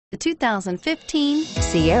The 2015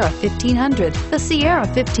 Sierra 1500. The Sierra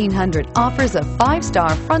 1500 offers a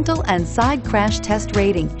 5-star frontal and side crash test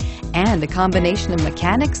rating and a combination of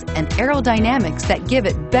mechanics and aerodynamics that give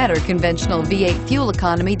it better conventional V8 fuel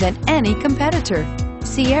economy than any competitor.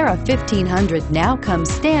 Sierra 1500 now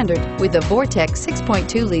comes standard with a Vortec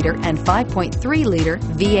 6.2-liter and 5.3-liter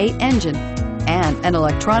V8 engine and an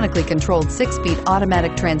electronically controlled 6-speed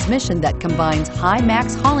automatic transmission that combines high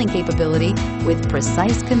max hauling capability with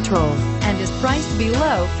precise control and is priced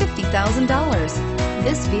below $50,000.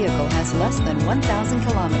 This vehicle has less than 1,000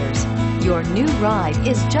 kilometers. Your new ride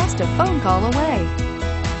is just a phone call away.